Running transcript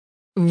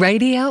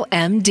Radio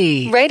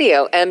MD.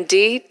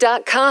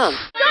 RadioMD.com.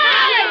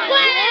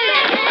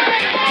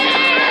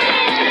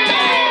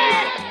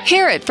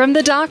 Hear it from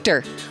the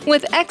doctor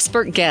with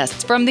expert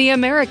guests from the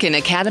American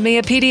Academy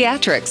of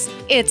Pediatrics.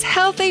 It's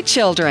Healthy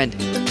Children.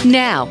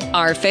 Now,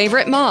 our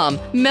favorite mom,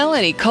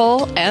 Melanie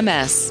Cole,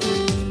 MS.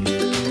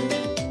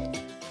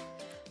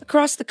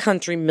 Across the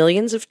country,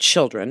 millions of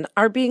children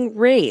are being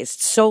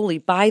raised solely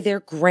by their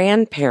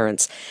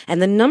grandparents,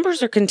 and the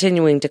numbers are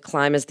continuing to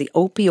climb as the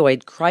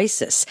opioid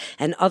crisis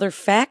and other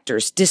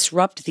factors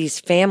disrupt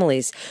these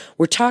families.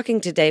 We're talking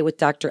today with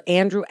Dr.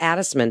 Andrew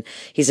Adisman.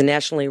 He's a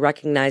nationally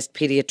recognized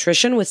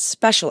pediatrician with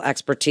special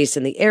expertise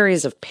in the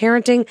areas of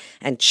parenting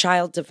and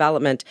child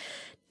development.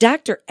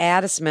 Dr.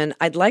 Adisman,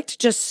 I'd like to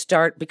just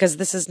start, because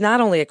this is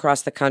not only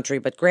across the country,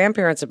 but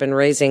grandparents have been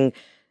raising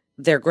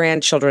their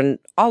grandchildren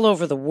all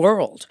over the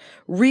world,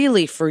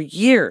 really for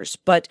years.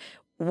 But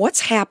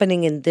what's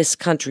happening in this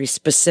country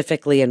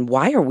specifically, and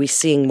why are we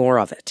seeing more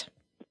of it?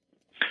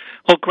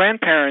 Well,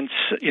 grandparents,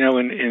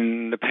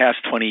 in the past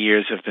 20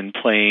 years have been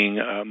playing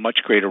a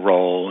much greater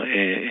role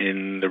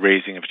in the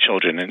raising of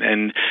children.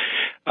 And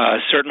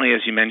certainly,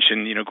 as you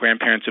mentioned,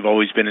 grandparents have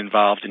always been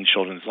involved in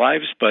children's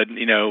lives, but,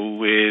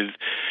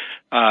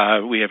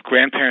 we have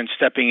grandparents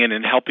stepping in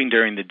and helping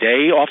during the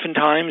day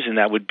oftentimes, and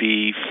that would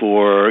be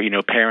for,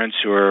 parents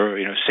who are,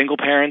 single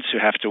parents who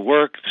have to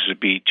work. This would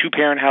be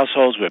two-parent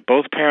households where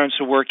both parents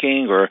are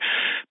working, or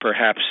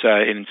perhaps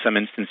in some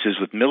instances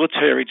with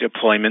military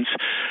deployments,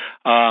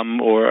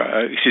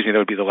 that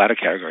would be the latter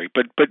category.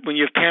 But when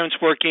you have parents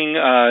working,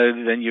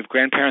 then you have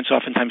grandparents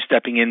oftentimes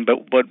stepping in.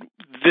 But what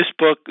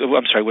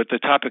the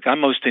topic I'm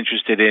most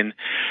interested in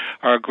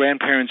are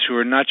grandparents who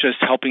are not just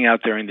helping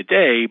out during the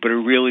day, but are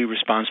really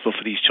responsible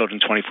for these children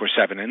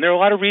 24/7. And there are a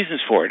lot of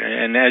reasons for it.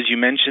 And as you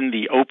mentioned,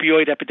 the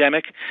opioid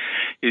epidemic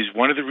is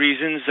one of the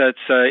reasons that's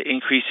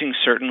increasing.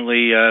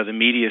 Certainly, the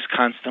media is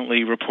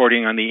constantly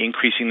reporting on the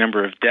increasing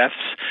number of deaths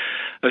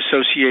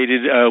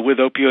associated with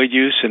opioid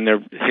use, and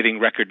they're hitting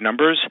record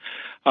numbers.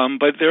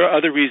 But there are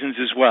other reasons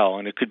as well,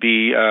 and it could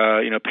be,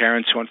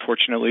 parents who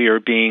unfortunately are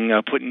being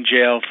put in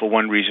jail for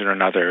one reason or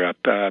another,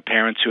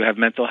 parents who have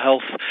mental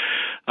health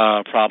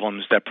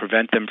problems that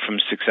prevent them from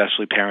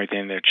successfully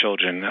parenting their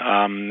children.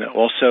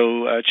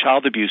 Also,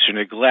 child abuse or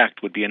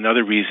neglect would be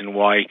another reason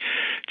why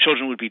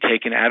children would be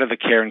taken out of the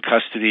care and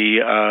custody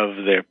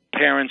of their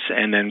parents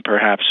and then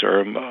perhaps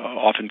or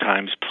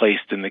oftentimes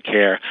placed in the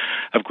care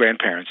of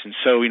grandparents. And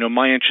so,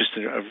 my interest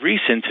of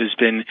recent has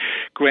been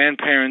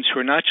grandparents who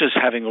are not just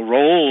having a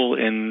role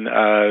in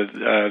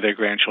their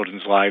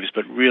grandchildren's lives,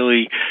 but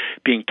really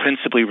being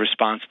principally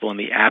responsible in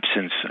the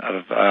absence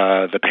of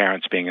the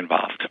parents being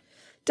involved.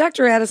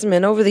 Dr.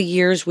 Adisman, over the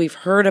years, we've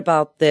heard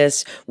about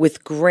this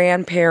with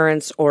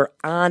grandparents or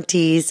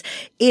aunties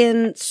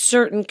in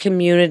certain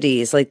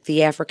communities, like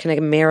the African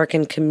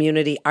American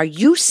community. Are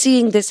you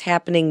seeing this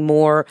happening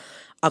more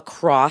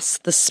across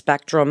the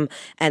spectrum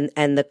and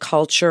the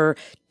culture?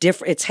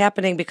 It's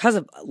happening because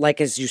of, like,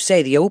 as you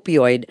say, the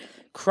opioid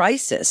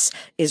crisis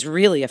is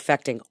really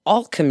affecting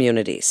all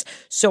communities.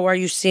 So are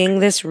you seeing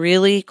this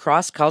really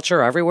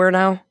cross-culture everywhere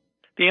now?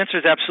 The answer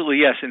is absolutely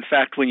yes. In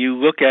fact, when you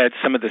look at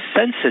some of the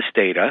census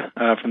data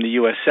from the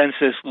U.S.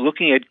 Census,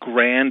 looking at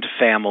grand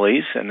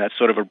families, and that's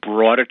sort of a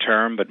broader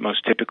term, but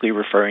most typically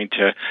referring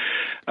to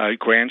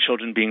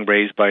grandchildren being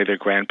raised by their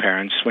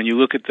grandparents. When you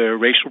look at the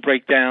racial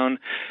breakdown,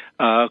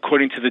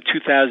 according to the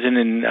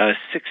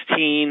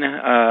 2016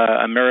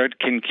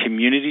 American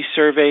Community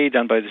Survey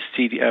done by the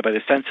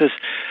Census,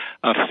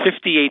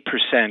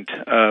 58%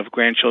 of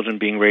grandchildren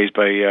being raised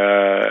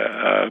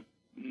by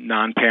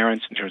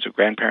non-parents in terms of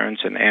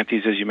grandparents and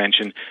aunties, as you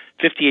mentioned,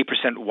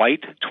 58%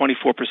 white,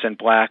 24%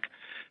 black,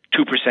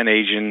 2%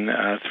 Asian,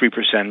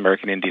 3%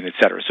 American Indian, et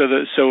cetera.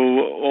 So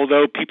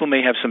although people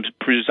may have some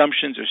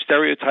presumptions or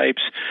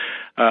stereotypes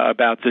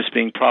about this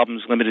being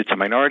problems limited to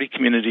minority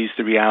communities,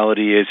 the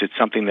reality is it's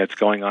something that's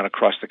going on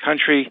across the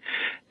country,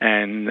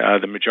 and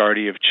the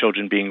majority of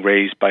children being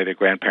raised by their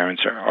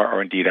grandparents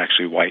are indeed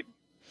actually white.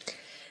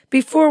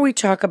 Before we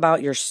talk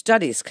about your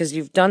studies, because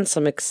you've done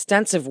some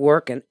extensive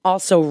work and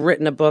also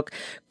written a book,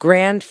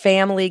 Grand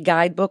Family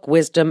Guidebook,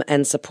 Wisdom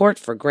and Support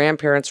for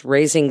Grandparents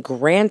Raising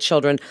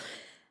Grandchildren,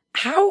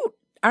 how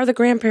are the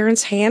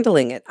grandparents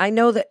handling it? I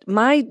know that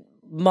my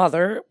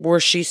mother, were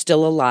she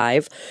still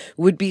alive,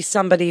 would be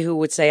somebody who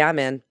would say, I'm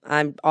in,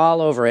 I'm all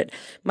over it.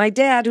 My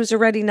dad, who's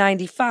already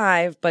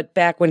 95, but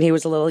back when he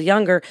was a little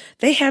younger,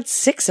 they had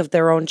 6 of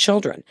their own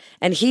children.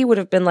 And he would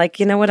have been like,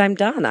 you know what, I'm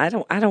done. I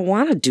don't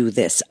want to do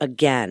this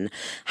again.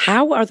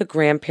 How are the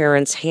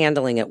grandparents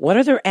handling it? What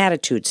are their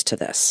attitudes to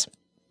this?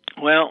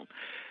 Well,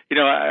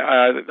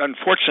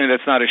 unfortunately,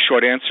 that's not a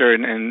short answer,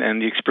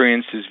 and the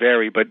experiences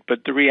vary. But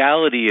the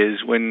reality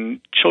is, when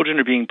children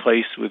are being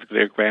placed with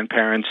their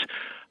grandparents,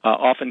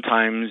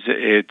 Oftentimes,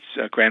 it's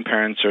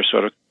grandparents are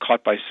sort of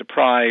caught by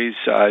surprise.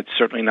 It's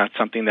certainly not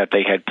something that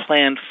they had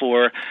planned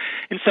for.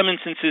 In some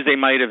instances, they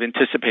might have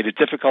anticipated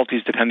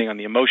difficulties depending on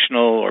the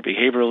emotional or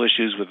behavioral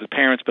issues with the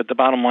parents, but the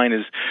bottom line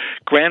is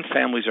grand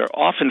families are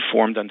often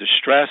formed under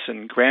stress,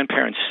 and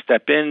grandparents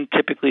step in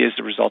typically as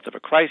the result of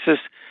a crisis.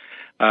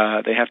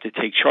 They have to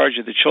take charge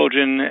of the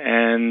children,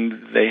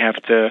 and they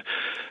have to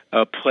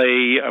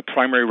play a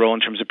primary role in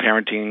terms of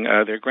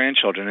parenting their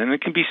grandchildren, and it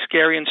can be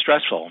scary and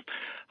stressful.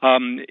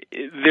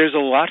 There's a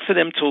lot for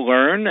them to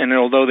learn, and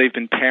although they've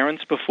been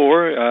parents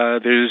before,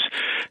 there's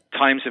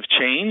times have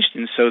changed,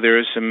 and so there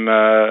are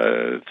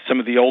some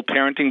of the old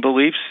parenting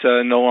beliefs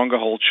no longer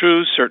hold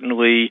true.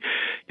 Certainly,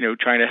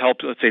 trying to help,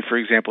 let's say, for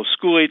example,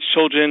 school-age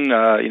children,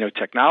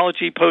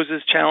 technology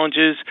poses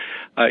challenges,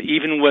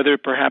 even whether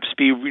perhaps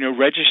be,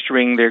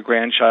 registering their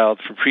grandchild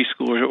for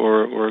preschool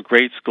or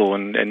grade school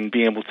and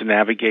being able to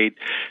navigate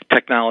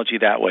technology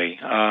that way.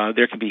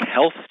 There can be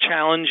health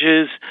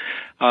challenges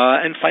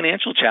and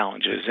financial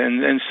challenges.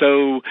 And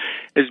so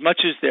as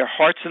much as their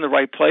heart's in the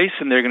right place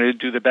and they're going to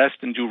do the best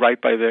and do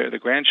right by the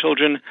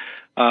grandchildren,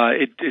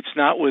 it's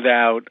not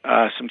without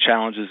some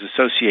challenges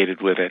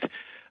associated with it.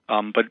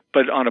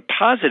 But on a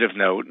positive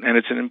note, and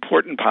it's an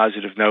important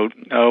positive note,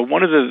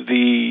 one of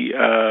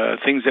the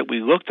things that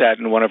we looked at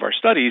in one of our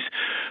studies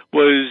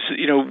was,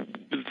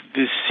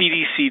 the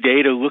CDC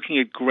data looking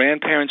at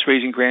grandparents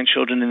raising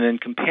grandchildren and then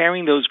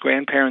comparing those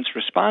grandparents'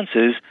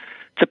 responses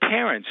to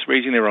parents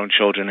raising their own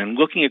children and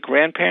looking at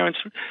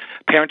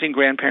parenting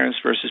grandparents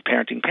versus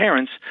parenting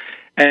parents.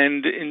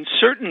 And in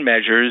certain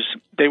measures,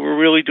 they were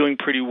really doing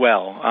pretty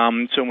well.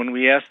 So when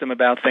we asked them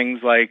about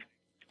things like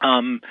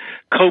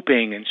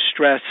coping and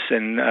stress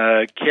and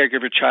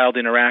caregiver-child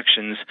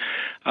interactions,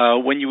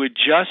 when you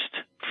adjust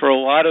for a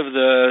lot of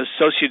the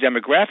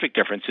sociodemographic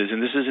differences,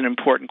 and this is an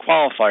important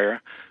qualifier,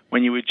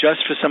 when you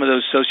adjust for some of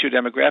those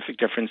sociodemographic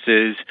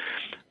differences,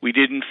 we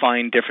didn't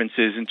find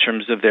differences in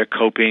terms of their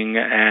coping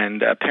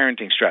and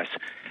parenting stress.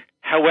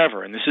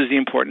 However, and this is the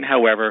important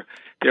however,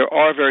 there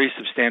are very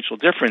substantial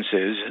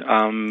differences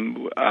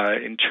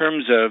in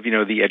terms of,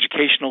 the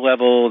educational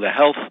level, the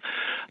health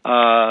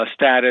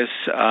status,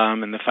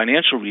 and the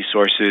financial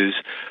resources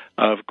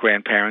of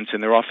grandparents,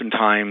 and they're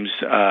oftentimes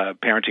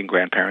parenting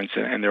grandparents,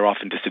 and they're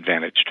often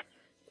disadvantaged.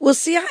 Well,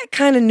 see, I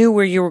kind of knew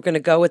where you were going to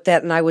go with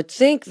that, and I would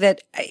think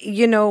that,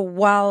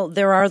 while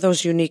there are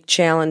those unique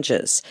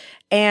challenges,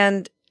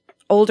 and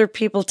older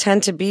people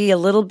tend to be a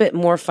little bit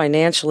more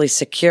financially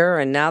secure,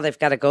 and now they've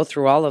got to go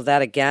through all of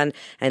that again.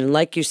 And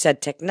like you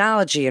said,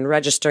 technology and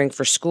registering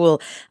for school,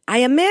 I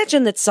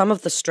imagine that some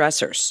of the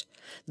stressors,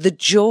 the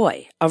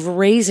joy of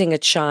raising a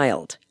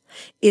child,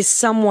 is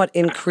somewhat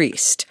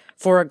increased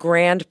for a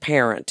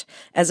grandparent,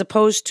 as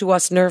opposed to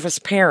us nervous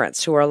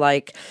parents who are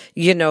like,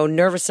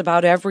 nervous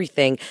about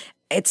everything.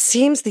 It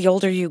seems the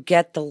older you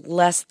get, the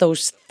less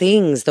those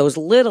things, those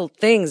little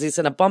things, he's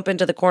going to bump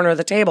into the corner of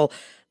the table,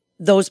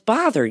 those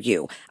bother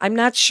you. I'm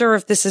not sure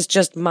if this is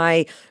just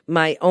my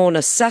own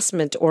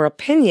assessment or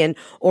opinion,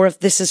 or if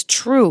this is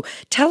true.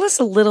 Tell us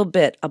a little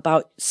bit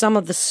about some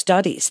of the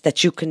studies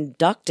that you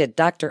conducted,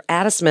 Dr.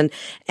 Adesman,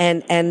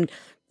 and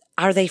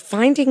are they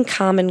finding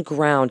common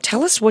ground?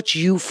 Tell us what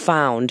you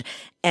found,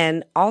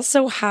 and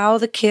also how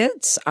the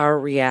kids are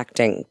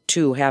reacting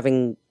to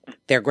having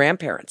their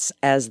grandparents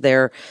as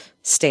their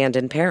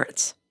stand-in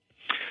parents.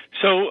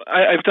 So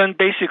I've done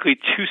basically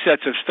two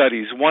sets of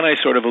studies. One I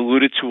sort of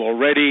alluded to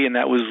already, and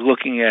that was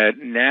looking at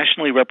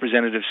nationally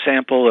representative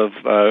sample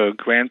of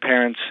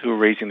grandparents who are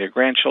raising their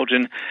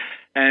grandchildren.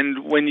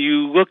 And when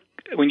you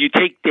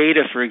take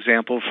data, for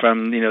example,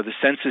 from the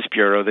Census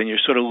Bureau, then you're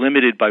sort of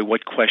limited by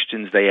what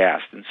questions they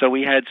asked. And so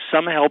we had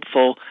some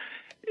helpful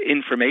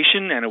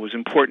information, and it was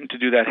important to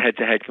do that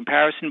head-to-head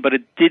comparison, but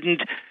it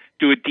didn't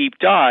do a deep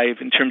dive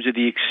in terms of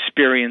the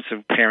experience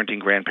of parenting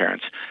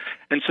grandparents.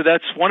 And so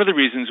that's one of the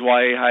reasons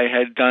why I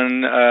had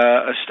done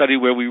a study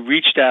where we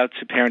reached out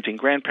to parenting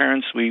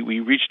grandparents.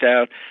 We reached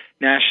out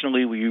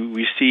nationally. We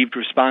received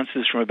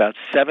responses from about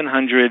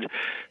 700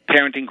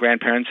 parenting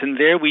grandparents, and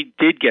there we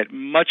did get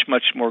much,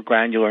 much more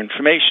granular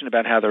information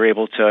about how they're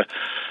able to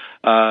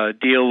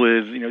deal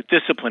with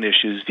discipline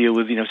issues, deal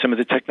with some of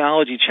the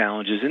technology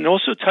challenges, and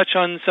also touch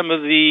on some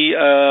of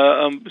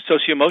the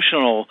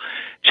socio-emotional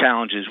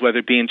challenges, whether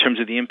it be in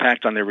terms of the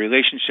impact on their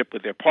relationship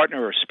with their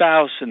partner or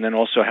spouse, and then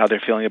also how they're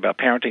feeling about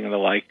parenting and the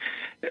like.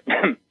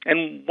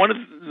 And one of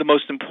the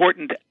most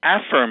important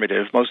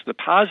affirmative, most of the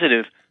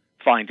positive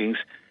findings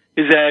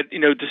is that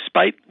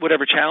despite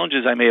whatever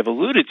challenges I may have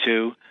alluded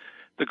to,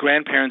 the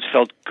grandparents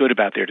felt good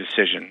about their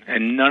decision,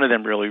 and none of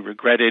them really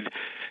regretted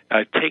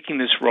taking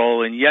this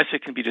role. And yes,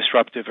 it can be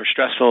disruptive or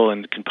stressful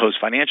and can pose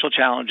financial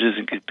challenges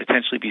and could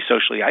potentially be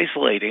socially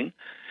isolating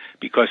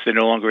because they're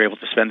no longer able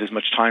to spend as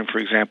much time, for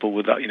example,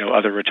 with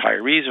other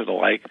retirees or the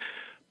like.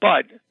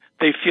 But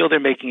they feel they're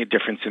making a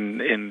difference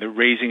in the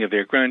raising of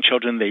their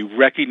grandchildren. They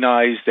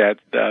recognize that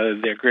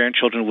their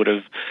grandchildren would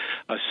have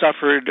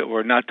suffered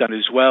or not done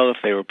as well if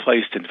they were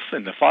placed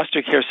in the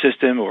foster care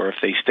system or if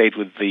they stayed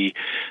with the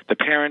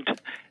parent.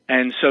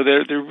 And so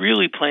they're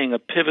really playing a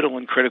pivotal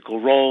and critical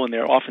role, and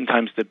they're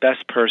oftentimes the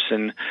best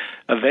person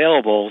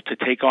available to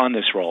take on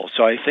this role.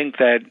 So I think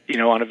that,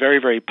 on a very,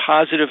 very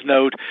positive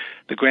note,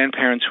 the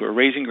grandparents who are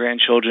raising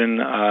grandchildren,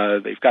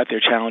 they've got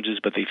their challenges,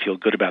 but they feel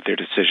good about their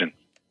decision.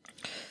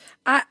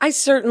 I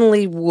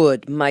certainly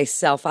would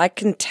myself. I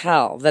can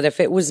tell that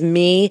if it was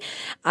me,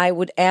 I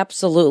would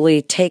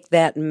absolutely take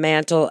that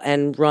mantle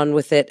and run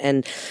with it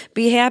and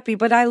be happy.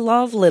 But I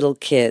love little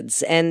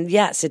kids. And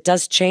yes, it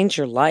does change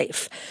your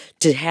life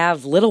to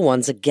have little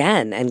ones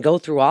again and go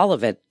through all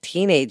of it.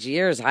 Teenage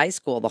years, high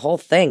school, the whole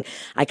thing.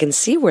 I can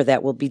see where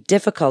that will be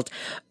difficult.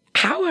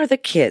 How are the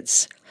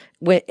kids?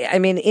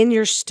 In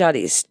your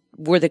studies,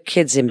 were the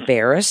kids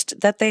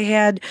embarrassed that they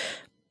had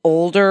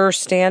older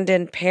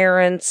stand-in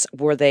parents?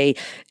 Were they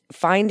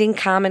finding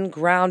common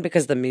ground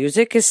because the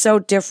music is so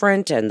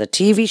different and the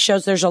TV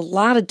shows? There's a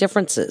lot of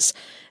differences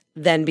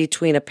than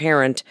between a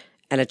parent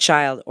and a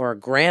child or a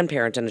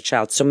grandparent and a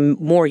child. So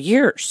more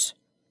years.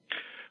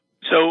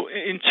 So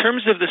in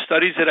terms of the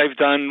studies that I've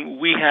done,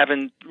 we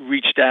haven't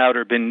reached out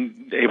or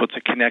been able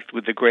to connect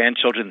with the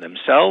grandchildren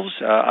themselves.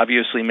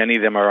 Obviously, many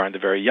of them are on the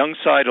very young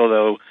side,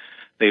 although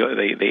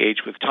they age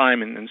with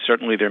time, and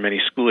certainly there are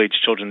many school-age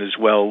children as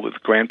well with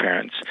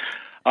grandparents.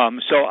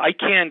 So I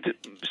can't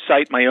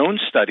cite my own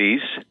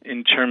studies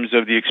in terms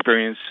of the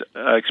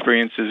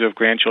experiences of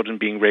grandchildren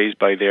being raised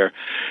by their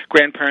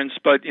grandparents,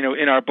 but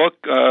in our book,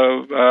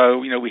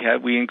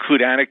 we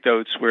include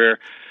anecdotes where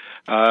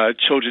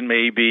children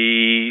may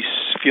be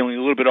feeling a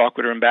little bit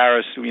awkward or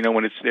embarrassed,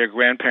 when it's their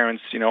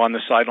grandparents, on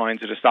the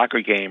sidelines at a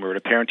soccer game or at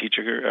a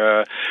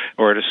parent-teacher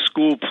or at a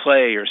school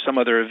play or some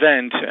other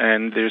event,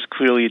 and there's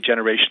clearly a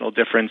generational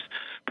difference,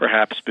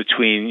 perhaps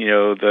between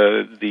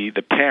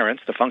the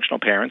parents, the functional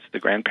parents, the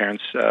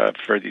grandparents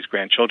for these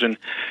grandchildren,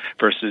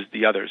 versus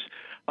the others.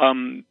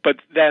 But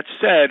that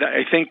said,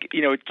 I think,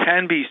 it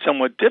can be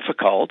somewhat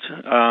difficult.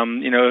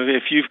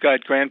 If you've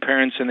got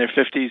grandparents in their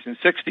 50s and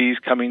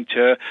 60s coming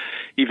to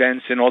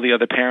events and all the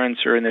other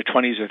parents are in their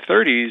 20s or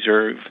 30s,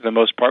 or for the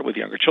most part with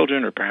younger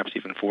children, or perhaps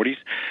even 40s,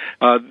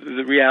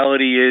 the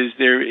reality is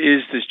there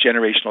is this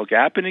generational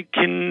gap, and it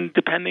can,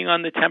 depending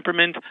on the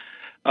temperament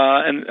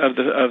and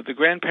of the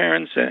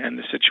grandparents and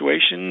the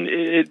situation,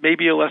 it may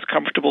be a less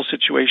comfortable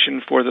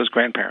situation for those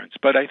grandparents.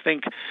 But I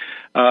think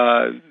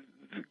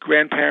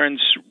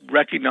grandparents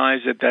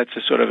recognize that that's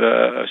a sort of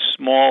a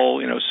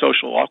small,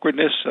 social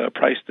awkwardness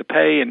price to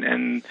pay,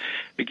 and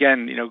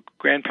again,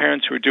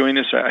 grandparents who are doing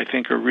this, I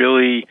think, are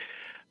really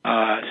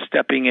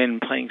stepping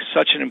in, playing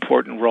such an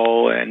important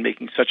role, and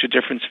making such a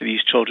difference for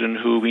these children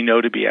who we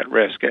know to be at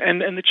risk.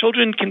 And the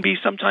children can be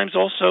sometimes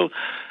also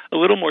a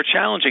little more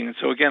challenging. And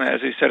so again, as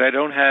I said, I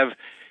don't have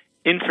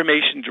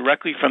information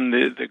directly from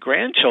the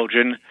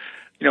grandchildren.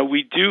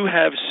 We do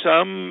have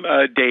some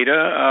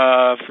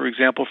data, for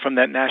example, from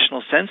that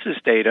national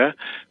census data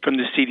from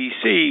the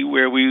CDC,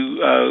 where we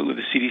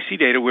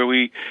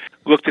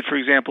looked at, for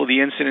example,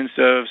 the incidence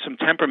of some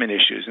temperament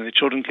issues, and the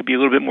children could be a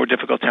little bit more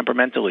difficult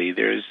temperamentally.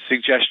 There's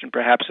suggestion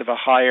perhaps of a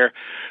higher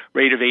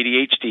rate of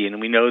ADHD, and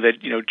we know that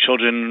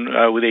children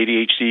with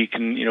ADHD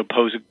can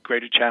pose a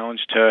greater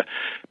challenge to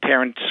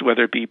parents,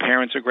 whether it be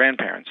parents or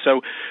grandparents.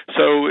 So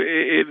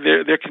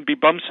there can be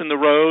bumps in the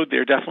road.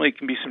 There definitely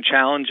can be some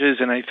challenges,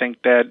 and I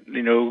think that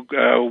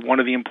one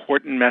of the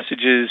important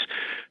messages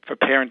for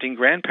parenting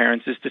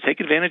grandparents is to take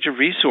advantage of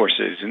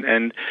resources,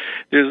 and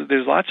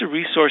there's lots of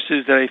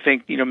resources that I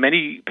think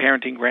many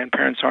parenting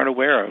grandparents aren't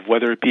aware of,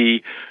 whether it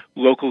be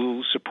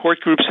local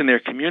support groups in their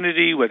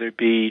community, whether it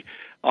be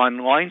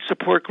online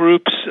support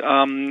groups,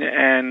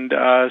 and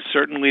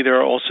certainly there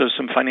are also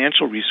some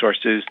financial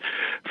resources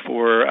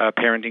for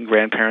parenting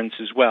grandparents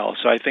as well.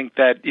 So I think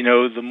that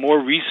the more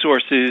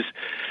resources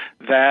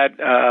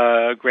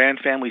that grand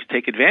families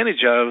take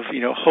advantage of,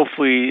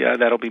 hopefully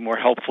that'll be more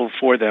helpful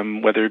for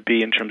them, whether it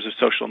be in terms of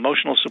social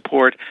emotional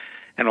support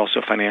and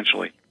also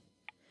financially.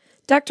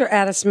 Dr.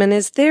 Adisman,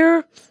 is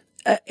there,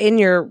 in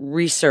your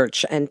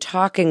research and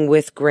talking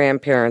with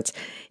grandparents,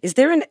 is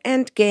there an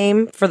end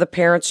game for the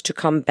parents to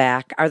come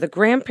back? Are the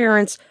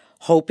grandparents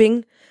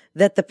hoping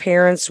that the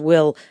parents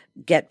will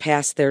get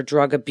past their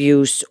drug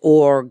abuse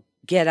or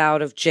get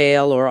out of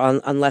jail, or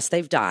unless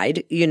they've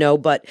died,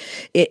 but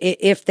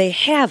if they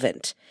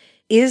haven't,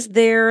 is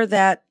there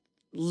that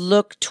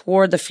look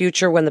toward the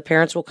future when the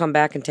parents will come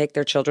back and take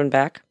their children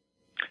back?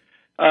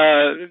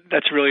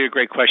 That's really a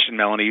great question,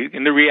 Melanie.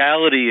 And the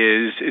reality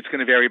is it's going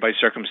to vary by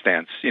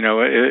circumstance.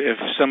 If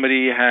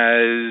somebody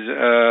has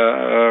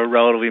a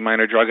relatively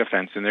minor drug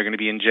offense and they're going to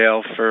be in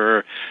jail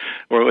for,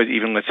 or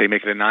even let's say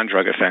make it a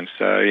non-drug offense,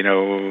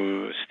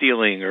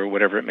 stealing or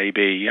whatever it may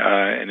be,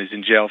 and is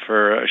in jail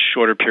for a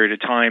shorter period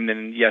of time,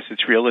 then yes,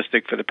 it's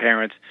realistic for the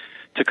parents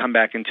to come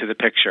back into the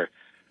picture.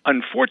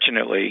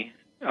 Unfortunately,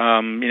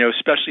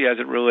 especially as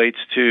it relates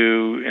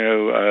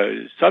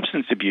to,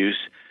 substance abuse,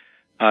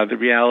 The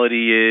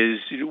reality is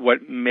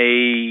what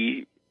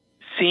may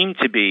seem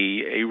to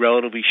be a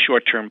relatively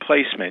short-term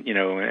placement,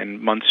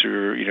 in months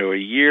or, a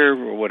year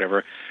or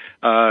whatever,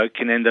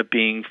 can end up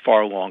being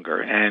far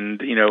longer.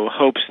 And,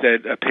 hopes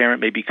that a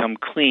parent may become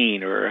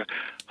clean, or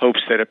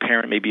hopes that a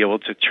parent may be able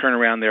to turn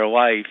around their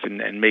life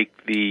and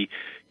make the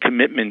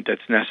commitment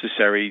that's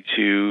necessary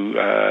to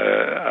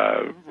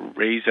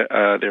raise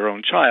their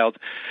own child,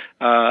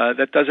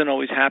 that doesn't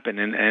always happen.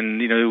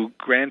 And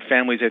grand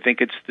families, I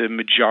think it's the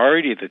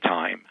majority of the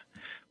time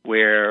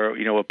where,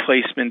 a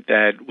placement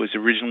that was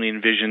originally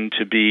envisioned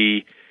to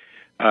be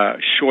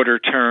shorter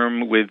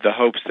term with the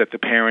hopes that the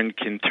parent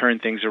can turn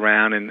things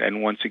around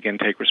and once again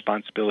take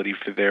responsibility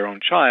for their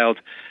own child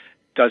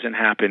doesn't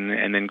happen,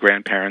 and then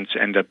grandparents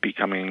end up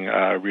becoming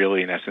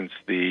really, in essence,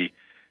 the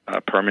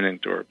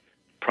permanent or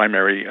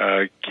primary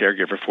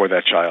caregiver for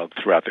that child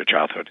throughout their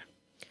childhood.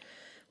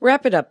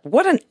 Wrap it up.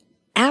 What an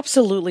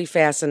absolutely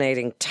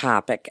fascinating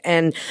topic,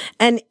 and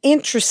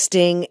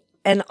interesting,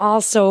 and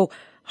also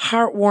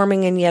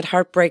heartwarming and yet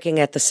heartbreaking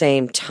at the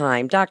same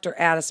time. Dr.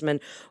 Adisman,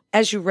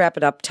 as you wrap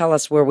it up, tell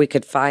us where we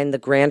could find the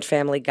Grand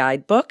Family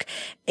Guidebook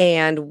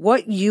and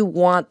what you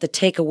want the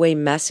takeaway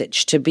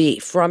message to be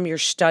from your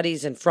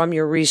studies and from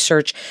your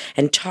research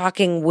and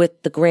talking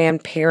with the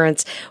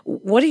grandparents.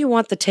 What do you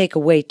want the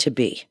takeaway to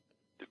be?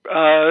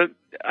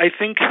 I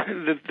think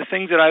the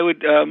things that I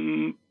would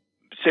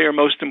say are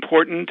most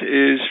important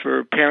is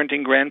for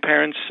parenting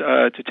grandparents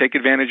to take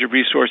advantage of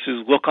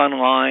resources, look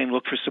online,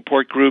 look for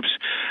support groups.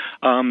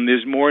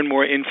 There's more and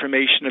more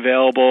information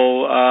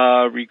available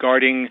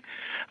regarding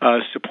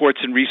supports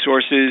and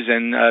resources,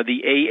 and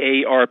the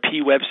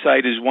AARP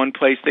website is one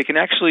place. They can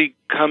actually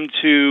come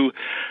to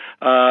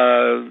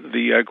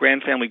the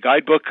Grand Family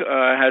Guidebook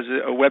has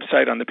a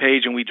website on the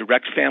page, and we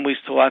direct families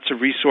to lots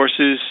of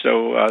resources,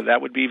 so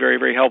that would be very,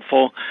 very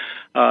helpful.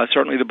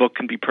 Certainly the book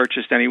can be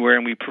purchased anywhere,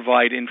 and we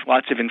provide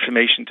lots of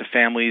information to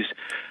families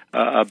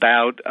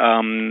about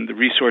the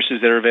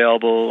resources that are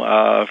available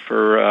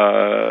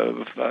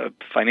for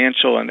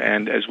financial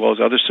and as well as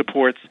other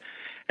supports.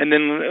 And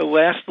then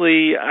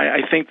lastly,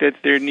 I think that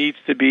there needs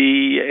to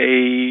be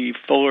a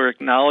fuller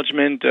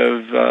acknowledgement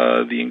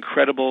of the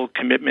incredible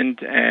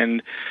commitment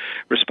and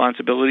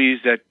responsibilities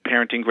that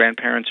parenting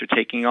grandparents are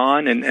taking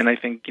on. And I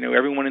think,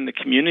 everyone in the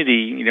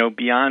community,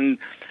 beyond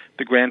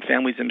the grand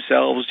families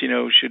themselves,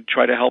 should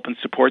try to help and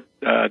support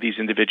these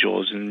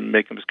individuals and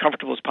make them as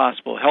comfortable as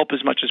possible, help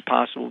as much as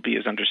possible, be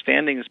as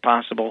understanding as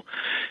possible,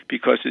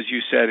 because, as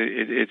you said,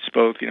 it's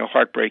both,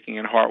 heartbreaking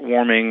and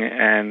heartwarming,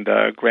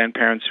 and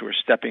grandparents who are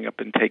stepping up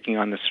and taking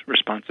on this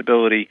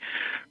responsibility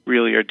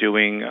really are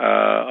doing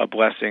a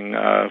blessing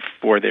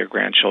for their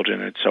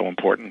grandchildren. It's so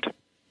important.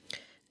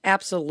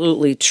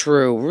 Absolutely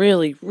true.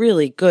 Really,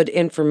 really good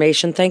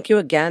information. Thank you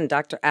again,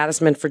 Dr.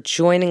 Adisman, for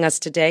joining us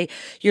today.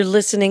 You're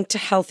listening to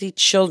Healthy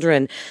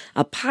Children,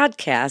 a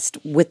podcast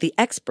with the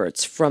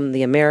experts from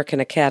the American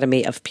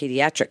Academy of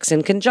Pediatrics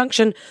in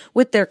conjunction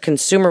with their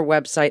consumer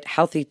website,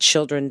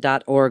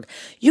 healthychildren.org.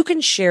 You can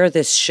share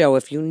this show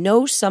if you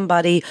know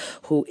somebody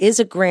who is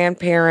a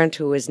grandparent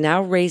who is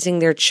now raising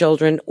their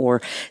children,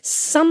 or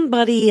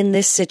somebody in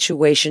this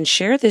situation.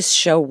 Share this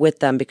show with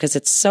them because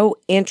it's so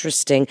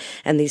interesting,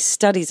 and these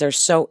studies are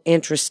so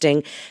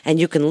interesting. And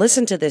you can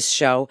listen to this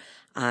show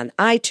on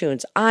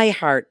iTunes,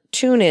 iHeart,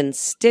 TuneIn,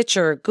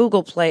 Stitcher,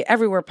 Google Play,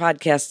 everywhere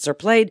podcasts are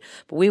played.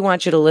 But we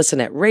want you to listen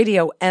at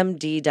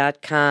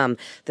RadioMD.com.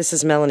 This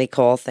is Melanie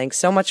Cole. Thanks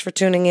so much for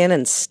tuning in,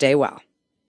 and stay well.